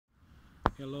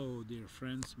Hello dear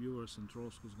friends, viewers and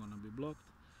trolls who's gonna be blocked.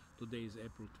 Today is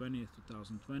April 20th,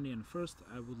 2020, and first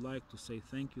I would like to say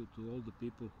thank you to all the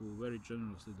people who very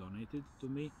generously donated to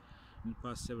me in the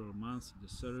past several months. The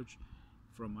Surge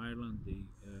from Ireland, the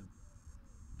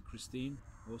Christine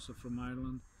also from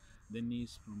Ireland,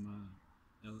 Denise from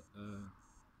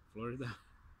Florida,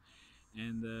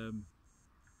 and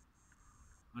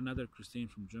another Christine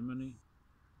from Germany,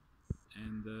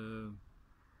 and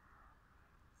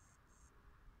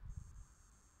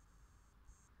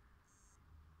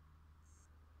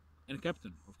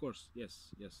Captain, of course.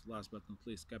 Yes, last but not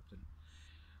least, Captain.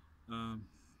 um,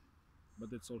 but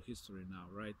that's all history now,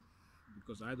 right?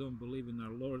 Because I don't believe in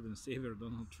our Lord and Savior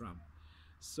Donald Trump,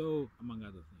 so among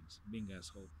other things, being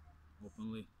asshole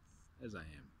openly as I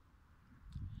am.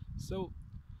 So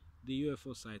the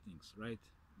UFO sightings, right?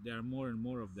 There are more and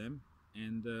more of them,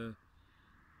 and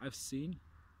I've seen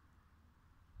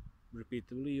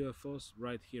repeatedly UFOs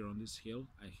right here on this hill.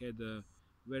 I had a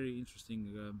very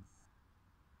interesting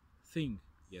thing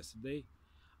yesterday.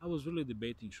 I was really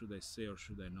debating, should I say or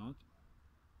should I not,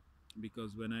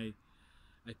 because when I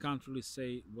can't really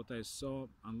say what I saw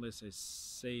unless I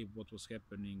say what was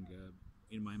happening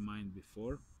in my mind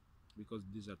before, because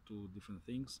these are two different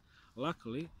things.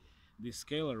 Luckily, these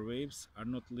scalar waves are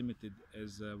not limited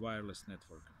as a wireless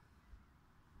network.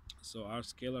 So our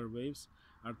scalar waves,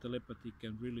 our telepathy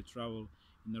can really travel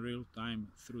in real time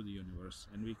through the universe,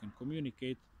 and we can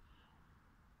communicate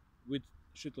with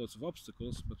shitloads of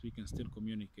obstacles, but we can still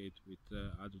communicate with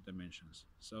other dimensions.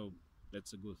 So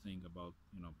that's a good thing about,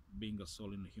 being a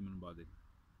soul in a human body.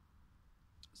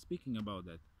 Speaking about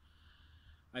that,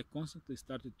 I constantly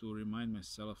started to remind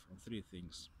myself of three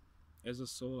things. As a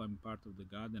soul, I'm part of the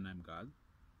God, and I'm God.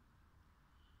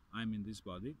 I'm in this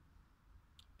body,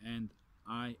 and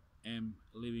I am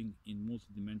living in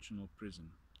multidimensional prison.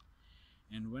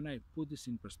 And when I put this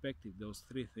in perspective, those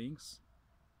three things,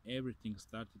 everything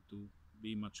started to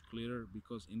be much clearer,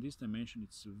 because in this dimension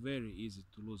it's very easy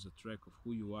to lose a track of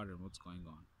who you are and what's going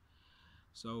on.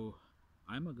 So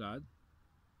I'm a God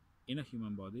in a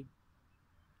human body,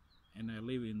 and I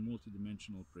live in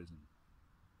multidimensional prison.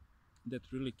 That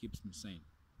really keeps me sane.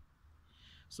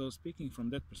 So speaking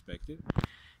from that perspective,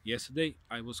 yesterday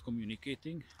I was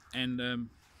communicating, and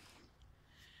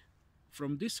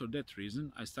from this or that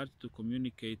reason I started to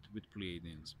communicate with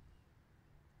Pleadians.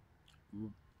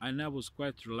 And I was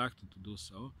quite reluctant to do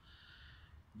so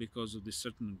because of this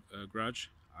certain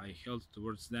grudge I held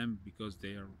towards them, because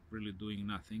they are really doing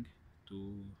nothing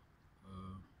to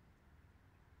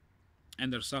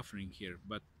and they're suffering here.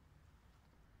 But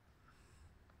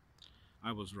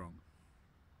I was wrong.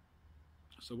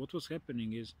 So what was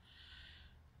happening is,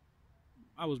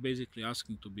 I was basically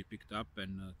asking to be picked up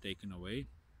and taken away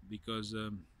because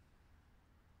of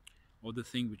the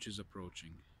thing which is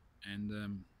approaching.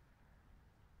 And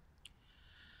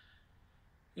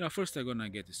first I'm gonna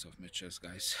get this off my chest,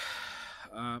 guys.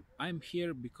 I'm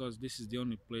here because this is the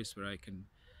only place where I can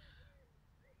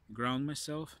ground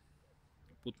myself,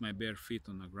 put my bare feet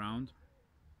on the ground.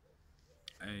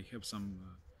 I have some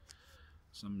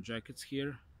jackets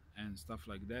here and stuff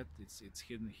like that. It's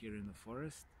hidden here in the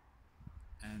forest,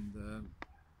 and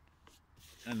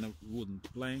a wooden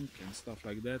plank and stuff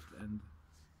like that. And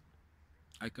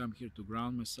I come here to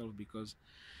ground myself because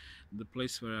the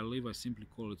place where I live, I simply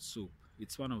call it soup.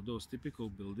 It's one of those typical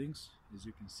buildings, as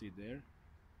you can see there,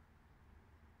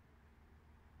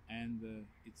 and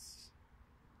it's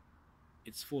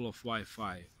full of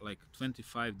Wi-Fi, like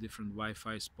 25 different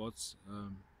Wi-Fi spots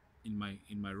in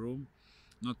my room,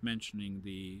 not mentioning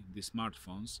the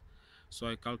smartphones. So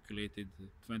I calculated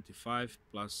 25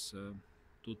 plus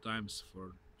 2 times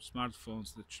for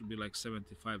smartphones. That should be like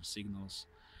 75 signals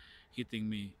hitting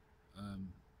me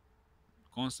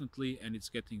constantly, and it's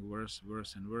getting worse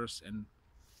and worse. And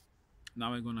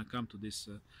now I'm gonna come to this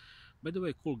by the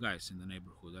way, cool guys in the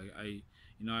neighborhood. I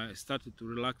started to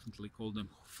reluctantly call them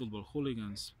football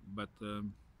hooligans, but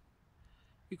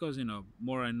because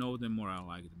more I know them, more I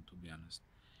like them, to be honest.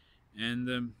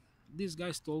 And these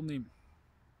guys told me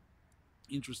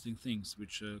interesting things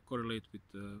which correlate with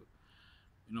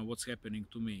what's happening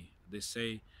to me. They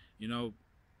say,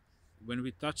 when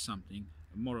we touch something,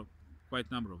 quite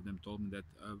a number of them told me that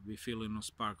we feel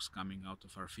sparks coming out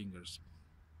of our fingers,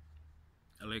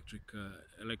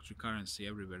 electric currency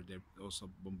everywhere. They're also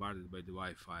bombarded by the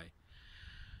Wi-Fi.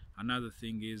 Another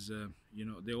thing is,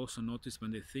 they also notice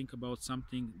when they think about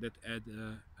something that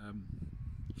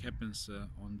happens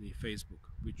on the Facebook,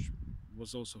 which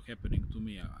was also happening to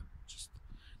me. I just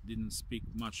didn't speak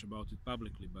much about it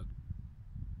publicly, but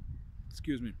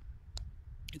excuse me,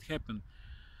 it happened.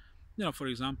 For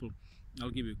example, I'll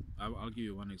give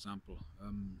you one example.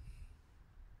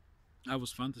 I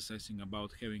was fantasizing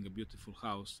about having a beautiful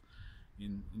house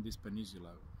in this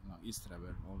peninsula, Istra,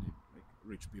 where only like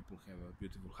rich people have a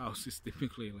beautiful houses.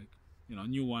 Typically, like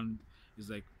new one is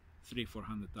like 300,000 to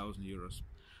 400,000 euros,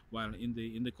 while in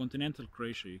the continental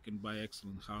Croatia you can buy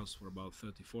excellent house for about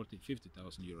 30, 40,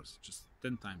 50,000 euros, just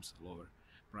 10 times lower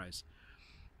price.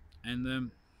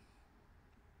 And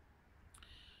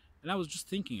I was just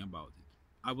thinking about it.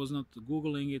 I was not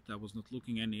googling it. I was not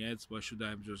looking any ads. Why should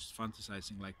I? I'm just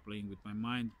fantasizing, like playing with my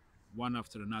mind, one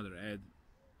after another ad,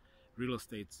 real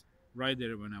estate, right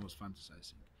there when I was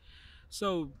fantasizing.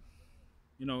 So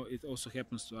it also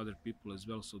happens to other people as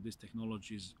well. So this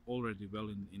technology is already well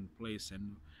in place,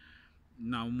 and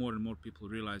now more and more people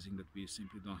realizing that we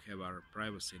simply don't have our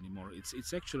privacy anymore.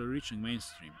 It's actually reaching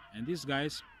mainstream, and these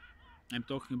guys I'm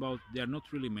talking about, they are not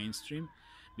really mainstream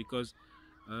because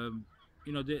um,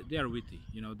 they are witty.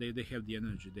 They have the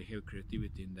energy, they have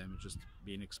creativity in them, just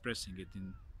being expressing it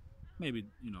in maybe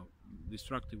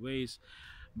destructive ways,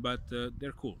 but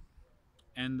they're cool.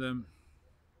 And um,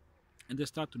 and they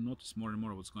start to notice more and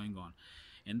more what's going on.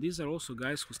 And these are also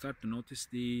guys who start to notice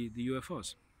the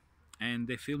UFOs. And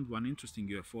they filmed one interesting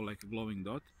UFO, like a glowing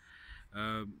dot,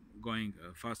 uh, going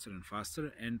faster and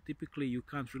faster. And typically, you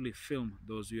can't really film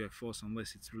those UFOs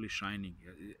unless it's really shining,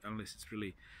 unless it's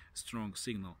really strong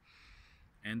signal.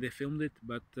 And they filmed it,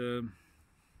 but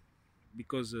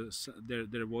because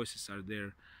their voices are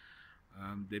there,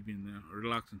 they've been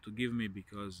reluctant to give me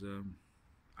because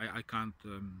I can't.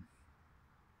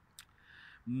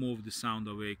 Move the sound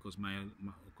away because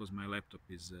my laptop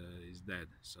is dead.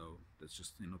 So that's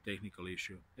just technical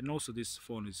issue. And also this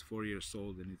phone is 4 years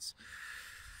old, and it's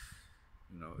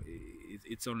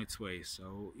on its way.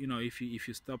 So if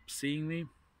you stop seeing me,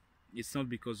 it's not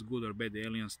because good or bad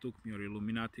aliens took me or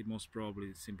Illuminati. Most probably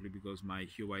it's simply because my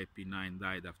Huawei P9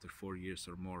 died after 4 years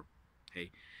or more.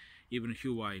 Hey, even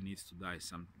Huawei needs to die at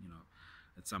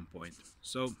some point.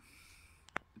 So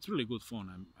it's really good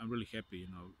phone. I'm really happy.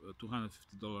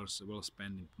 $250 well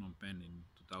spent in Phnom Penh in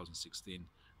 2016,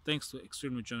 thanks to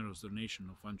extremely generous donation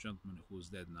of one gentleman who's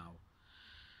dead now.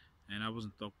 And I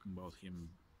wasn't talking about him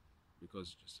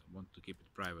because just I want to keep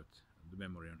it private, the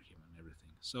memory on him and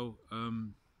everything. So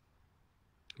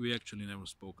we actually never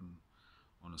spoken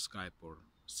on a Skype or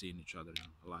seen each other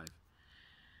alive.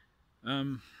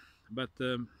 Um, but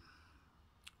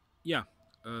yeah,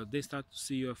 they start to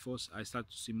see UFOs. I start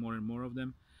to see more and more of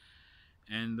them,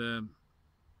 and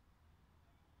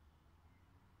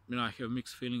I have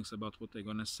mixed feelings about what I'm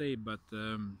gonna say, but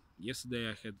yesterday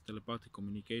I had telepathic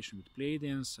communication with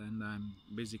Pleadians, and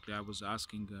basically I was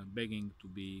asking, begging to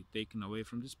be taken away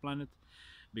from this planet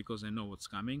because I know what's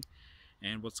coming,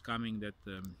 and what's coming that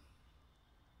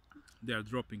they are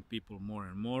dropping people more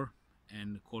and more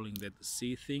and calling that the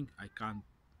sea thing. I can't.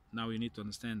 Now you need to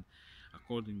understand,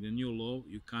 according to the new law,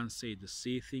 you can't say the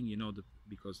sea thing,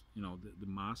 because the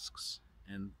masks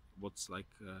and what's like.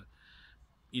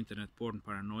 Internet porn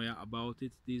paranoia about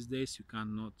it these days. You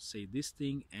cannot say this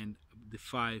thing and the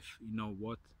five,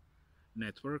 what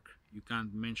network. You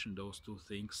can't mention those two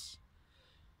things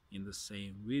in the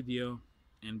same video.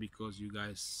 And because you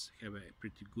guys have a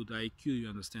pretty good IQ, you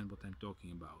understand what I'm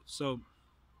talking about. So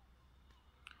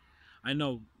I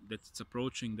know that it's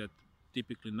approaching that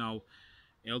typically now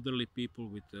elderly people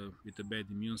with a bad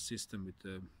immune system,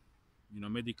 with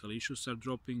medical issues are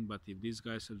dropping. But if these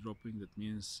guys are dropping, that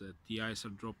means TIs are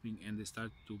dropping, and they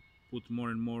start to put more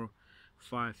and more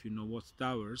five watt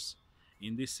towers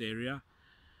in this area.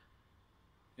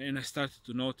 And I started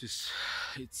to notice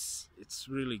it's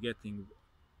really getting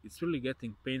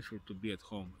painful to be at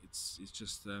home. It's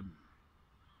just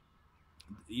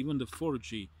even the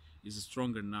 4G is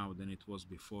stronger now than it was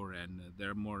before, and there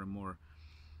are more and more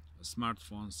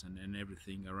smartphones and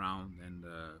everything around. And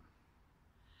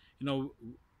you know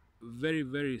very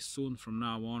very soon from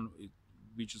now on,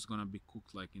 we just gonna be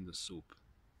cooked like in the soup.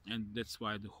 And that's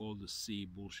why the sea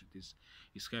bullshit is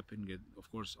happening. And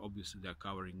of course, obviously, they're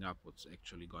covering up what's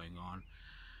actually going on,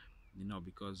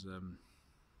 because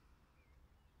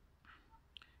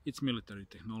it's military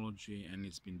technology and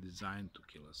it's been designed to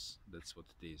kill us. That's what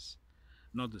it is.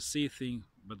 Not the sea thing,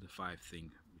 but the five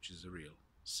thing, which is real.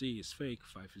 Sea is fake,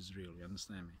 five is real. You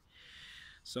understand me?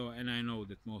 So, and I know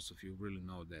that most of you really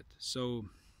know that. So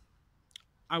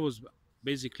I was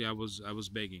I was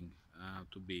begging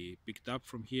to be picked up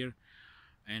from here.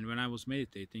 And when I was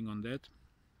meditating on that,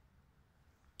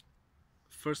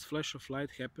 first flash of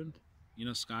light happened in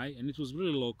a sky, and it was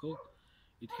really local.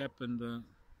 It happened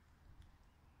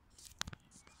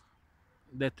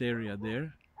that area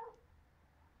there,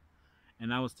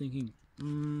 and I was thinking,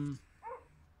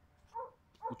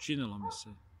 učinilo mi se,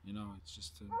 it's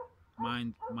just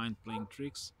mind playing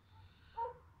tricks.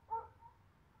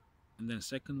 And then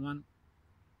second one,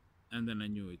 and then I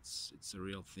knew it's a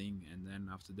real thing. And then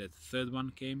after that, third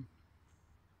one came,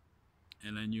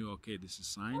 and I knew, okay, this is a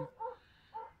sign,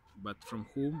 but from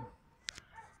whom?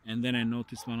 And then I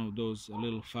noticed one of those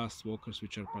little fast walkers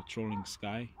which are patrolling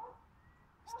sky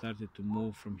started to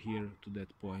move from here to that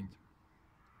point.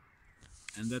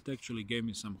 And that actually gave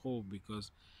me some hope,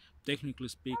 because technically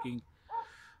speaking,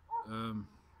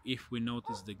 if we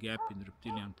notice the gap in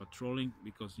reptilian patrolling,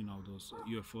 because those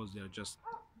UFOs, they are just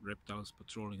reptiles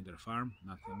patrolling their farm,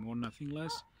 nothing more, nothing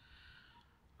less,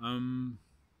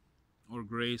 or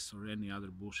Grace or any other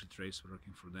bullshit race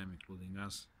working for them, including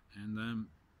us. And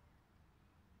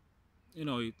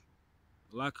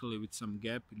luckily, with some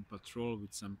gap in patrol,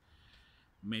 with some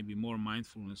maybe more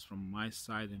mindfulness from my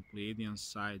side and Pleadian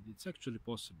side, it's actually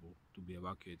possible to be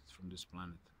evacuated from this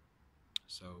planet.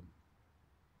 So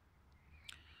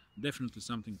definitely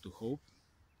something to hope.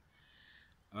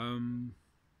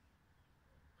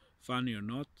 Funny or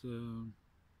not,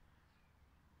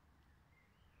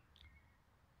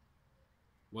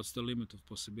 what's the limit of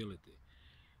possibility?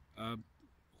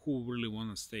 Who really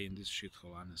want to stay in this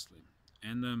shithole, honestly?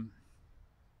 And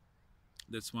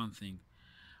that's one thing.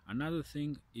 Another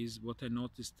thing is what I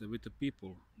noticed with the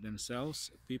people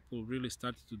themselves. People really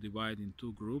started to divide in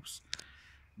two groups.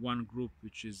 One group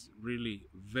which is really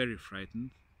very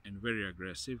frightened and very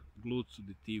aggressive, glued to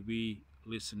the TV,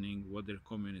 listening what their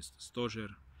communist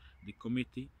Stožer, the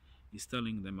committee, is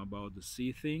telling them about the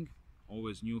sea thing,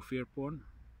 always new fear porn.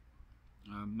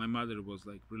 My mother was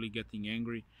like really getting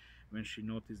angry when she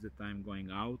noticed that I'm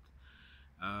going out,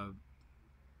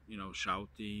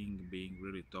 shouting, being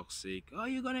really toxic. Oh,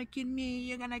 you're gonna kill me!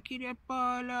 You're gonna kill your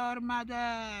polar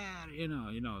mother!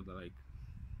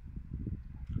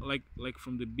 Like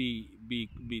from the B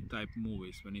type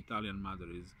movies, when Italian mother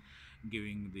is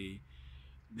giving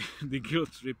the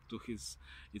guilt trip to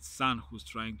its son who's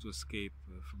trying to escape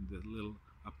from the little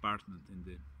apartment in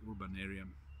the urban area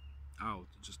out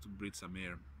just to breathe some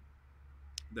air.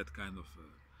 That kind of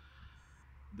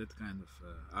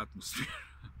atmosphere.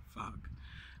 Fuck.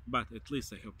 But at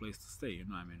least I have a place to stay.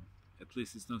 At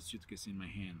least it's not suitcase in my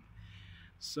hand.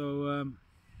 So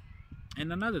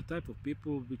and another type of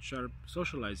people which are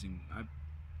socializing.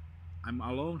 I'm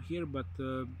alone here, but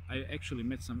I actually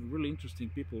met some really interesting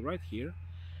people right here,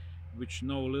 which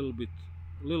know a little bit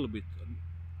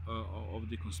of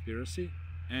the conspiracy,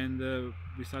 and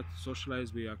we started to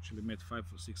socialize. We actually met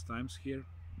 5 or 6 times here,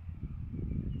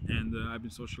 and I've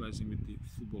been socializing with the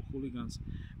football hooligans,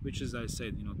 which, as I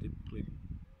said,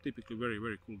 typically very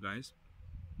very cool guys.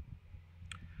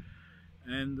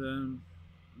 And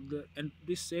and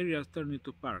this area turned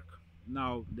into park.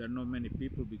 Now there are not many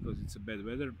people because it's a bad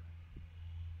weather,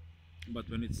 but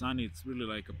when it's sunny, it's really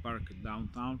like a park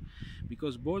downtown,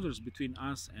 because borders between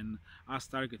us and us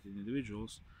targeted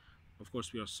individuals, of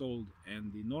course, we are sold,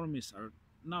 and the normies are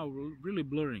now really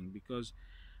blurring, because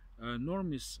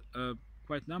normies,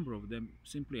 quite a number of them,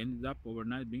 simply ended up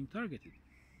overnight being targeted.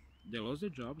 They lost their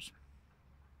jobs,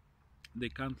 they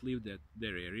can't leave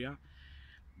their area,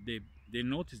 they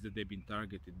notice that they've been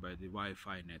targeted by the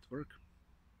Wi-Fi network.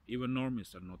 Even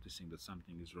normies are noticing that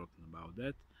something is rotten about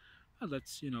that. Well,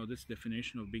 that's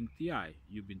definition of being TI.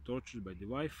 You've been tortured by the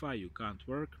Wi-Fi, you can't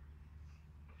work,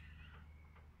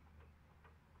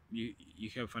 you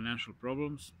have financial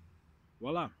problems.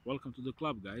 Voila, welcome to the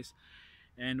club, guys.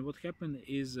 And what happened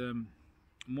is,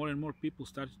 more and more people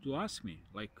started to ask me,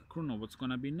 like, Kruno, what's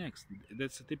gonna be next?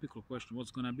 That's a typical question,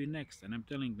 what's gonna be next? And I'm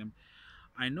telling them,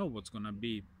 I know what's gonna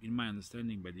be, in my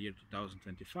understanding, by the year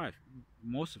 2025.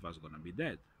 Most of us are gonna be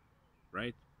dead,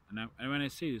 right? And when I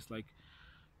say this, like,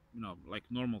 like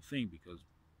normal thing, because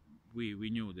we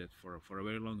knew that for a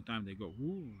very long time. They go,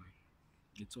 ooh,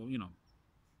 it's all.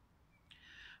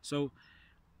 So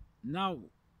now,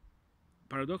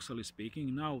 paradoxically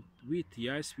speaking, now we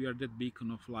TIs, we are that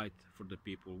beacon of light for the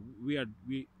people. We are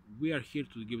here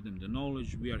to give them the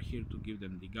knowledge. We are here to give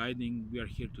them the guiding. We are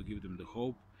here to give them the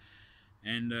hope.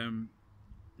 And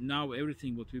now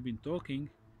everything what we've been talking,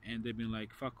 and they've been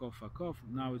like, fuck off, fuck off.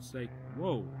 Now it's like,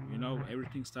 whoa,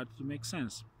 everything started to make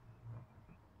sense.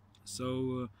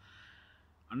 So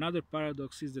another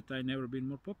paradox is that I never been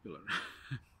more popular.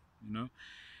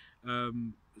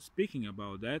 Speaking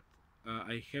about that,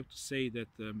 I have to say that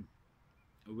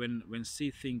when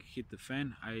C thing hit the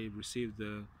fan, I received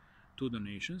 2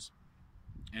 donations,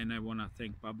 and I want to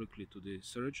thank publicly to the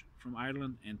Serge from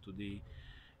Ireland and to the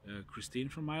Christine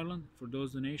from Ireland for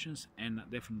those donations. And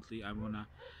definitely I want to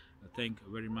thank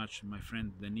very much my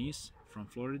friend Denise from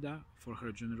Florida for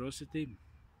her generosity.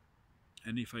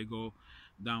 And if I go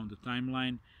down the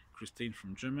timeline, Christine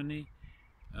from Germany,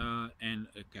 and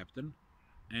a captain.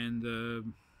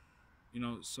 And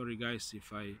sorry guys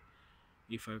if I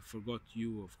forgot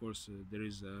you. Of course, there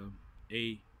is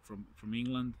a from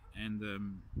England, and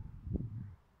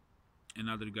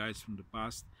other guys from the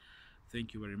past.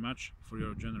 Thank you very much for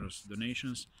your generous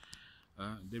donations.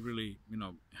 They really,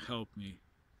 help me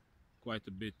quite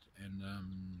a bit, and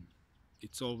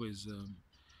it's always,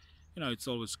 it's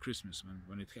always Christmas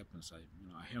when it happens.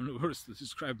 I have no words to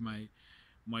describe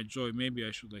my joy. Maybe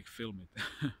I should like film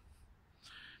it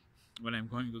when I'm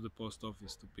going to the post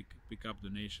office to pick up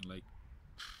donation, like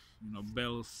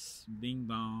bells, ding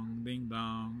dong, ding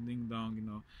dong, ding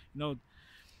dong.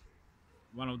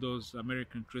 One of those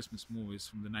American Christmas movies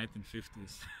from the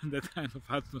 1950s. That kind of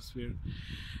atmosphere.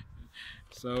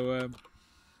 So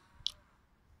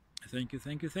thank you,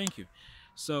 thank you, thank you.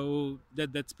 So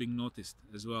that's being noticed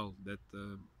as well. That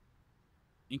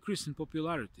increase in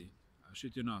popularity,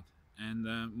 shit you not,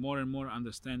 and more and more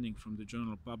understanding from the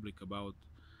general public about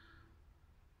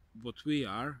what we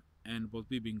are and what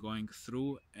we've been going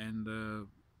through, and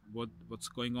what's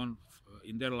going on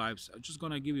in their lives. I'm just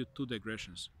gonna give you two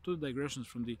digressions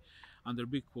from the, under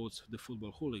big quotes, the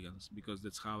football hooligans, because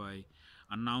that's how I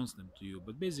announce them to you.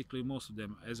 But basically, most of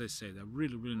them, as I said, are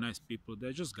really really nice people.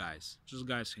 They're just guys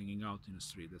hanging out in the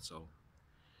street. That's all.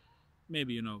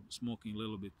 Maybe smoking a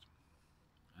little bit,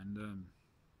 and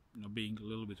being a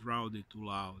little bit rowdy, too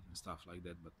loud, and stuff like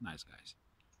that. But nice guys.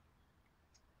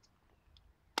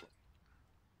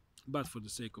 But for the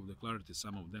sake of the clarity,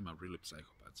 some of them are really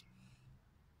psychopaths.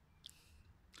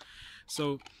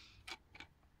 So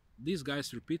these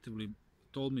guys repeatedly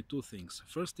told me two things.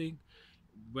 First thing,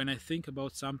 when I think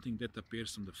about something that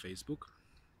appears on the Facebook,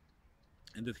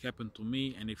 and that happened to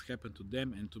me, and it happened to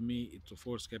them, and to me it of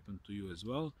course happened to you as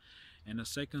well. And the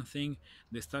second thing,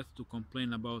 they started to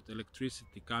complain about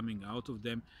electricity coming out of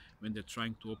them when they're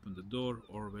trying to open the door,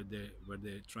 or where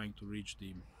they're trying to reach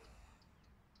the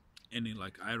any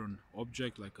like iron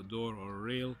object like a door or a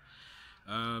rail.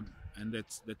 And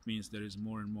that means there is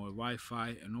more and more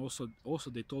Wi-Fi. And also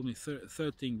they told me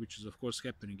third thing, which is of course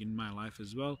happening in my life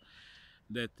as well,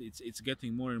 that it's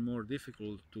getting more and more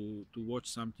difficult to watch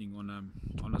something on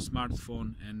a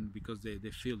smartphone, and because they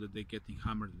feel that they're getting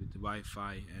hammered with the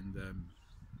Wi-Fi,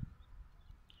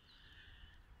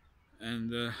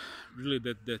 and really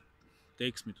that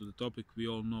takes me to the topic we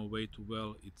all know way too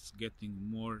well. It's getting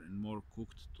more and more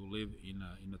cooked to live in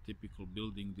a typical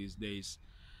building these days.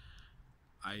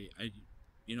 I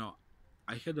you know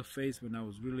I had a phase when I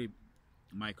was really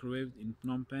microwaved in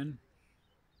Phnom Penh,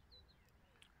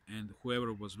 and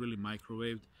whoever was really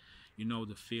microwaved,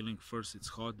 the feeling. First it's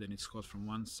hot, then it's hot from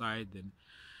one side,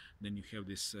 then you have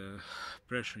this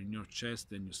pressure in your chest,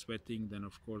 then you're sweating, then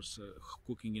of course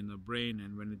cooking in the brain,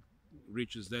 and when it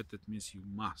reaches that means you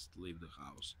must leave the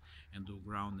house and do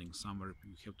grounding somewhere.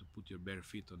 You have to put your bare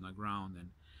feet on the ground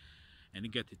and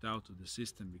get it out of the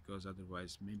system, because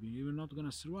otherwise maybe you're not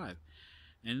gonna survive.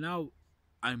 And now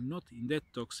I'm not in that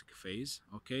toxic phase,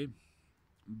 okay,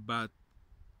 but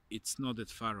it's not that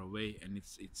far away, and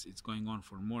it's going on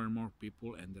for more and more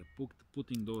people, and they're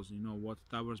putting those what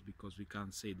towers, because we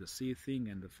can't say the C thing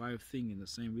and the 5 thing in the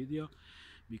same video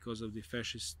because of the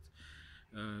fascist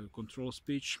control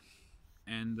speech.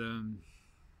 And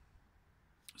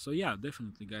so yeah,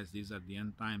 definitely guys, these are the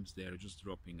end times. They're just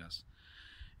dropping us,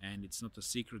 and it's not a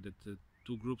secret that the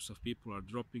two groups of people are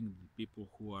dropping: the people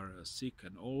who are sick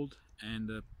and old, and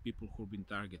people who've been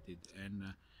targeted.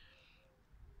 And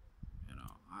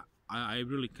I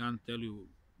really can't tell you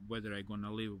whether I'm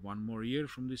gonna live one more year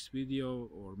from this video,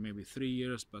 or maybe 3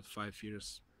 years, but 5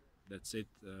 years, that's it.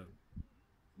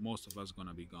 Most of us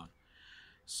gonna be gone.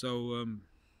 So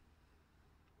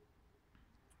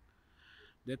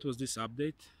that was this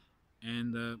update,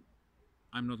 and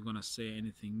I'm not gonna say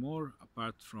anything more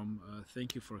apart from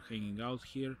thank you for hanging out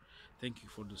here, thank you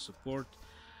for the support.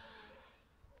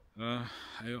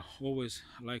 I always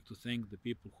like to thank the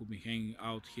people who've been hanging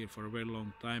out here for a very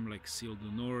long time, like Seal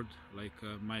du Nord, like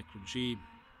Michael G,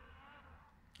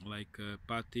 like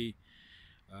Patty,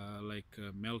 like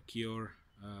Melchior,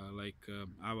 like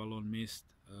Avalon Mist,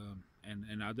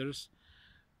 and others,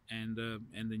 and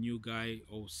the new guy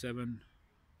 07,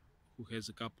 who has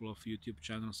a couple of YouTube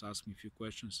channels, asked me a few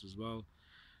questions as well.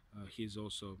 He's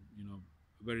also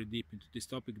very deep into this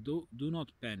topic. Do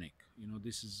not panic.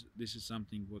 This is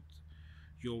something what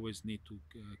you always need to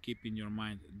keep in your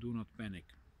mind. Do not panic,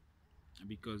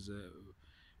 because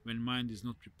when mind is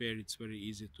not prepared, it's very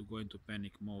easy to go into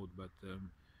panic mode. But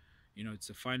it's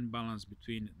a fine balance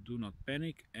between do not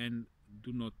panic and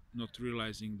do not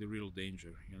realizing the real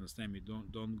danger. You understand me?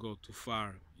 Don't go too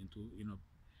far into,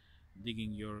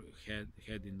 digging your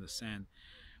head in the sand.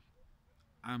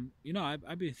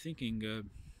 I've been thinking,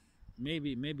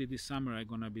 maybe this summer I'm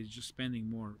gonna be just spending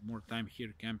more time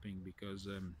here camping, because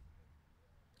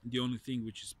the only thing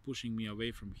which is pushing me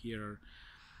away from here,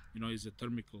 is a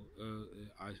thermical,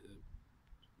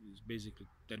 is basically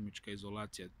termička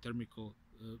izolacija, thermical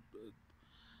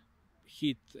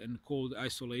heat and cold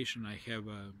isolation I have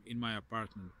in my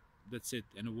apartment. That's it,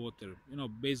 and water,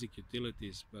 basic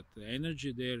utilities. But the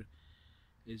energy there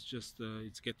is just,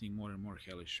 it's getting more and more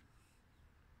hellish.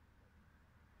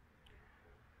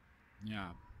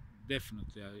 Yeah,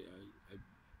 definitely. I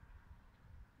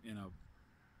you know,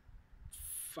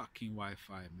 fucking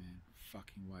Wi-Fi, man,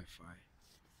 fucking Wi-Fi.